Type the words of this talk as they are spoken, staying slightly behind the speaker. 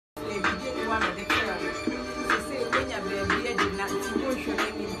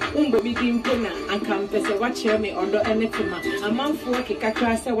Mambo begin pina and campus a watch me or do anything. A man for a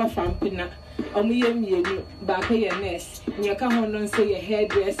class a wafampina. You back a nest. You can't say a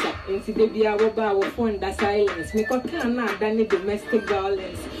hairdresser. Into the be our bow phone that silence. Make a canna than domestic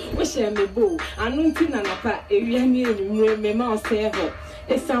violence. Wish me boo. I don't think I'm a me mouse her.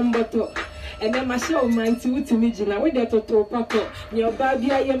 A samboto. And then my show man to me, Gina, with that to Paco. Your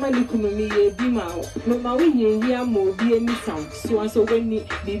baby, I am a economy, a dimao. No, my winning here more be any sound. So and so when me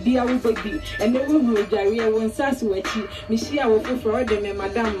be our baby. And the woman Jaria won't sass with you. Michia will for them,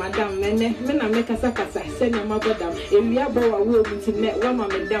 madame, men I make a sakasa, send your mother down. If we are bow a woman to net one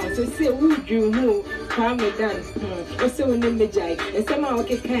mamma down. So say, who drew who? Palm me down. Also, when me jai. And somehow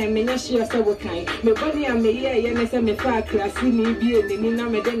okay kind, may not share so kind. My body, I may hear, and I say, me far class, me be a nina,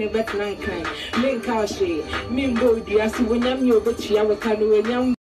 me then a better kind. Link out, she, me, boy, dear, so when I'm your bitch, I will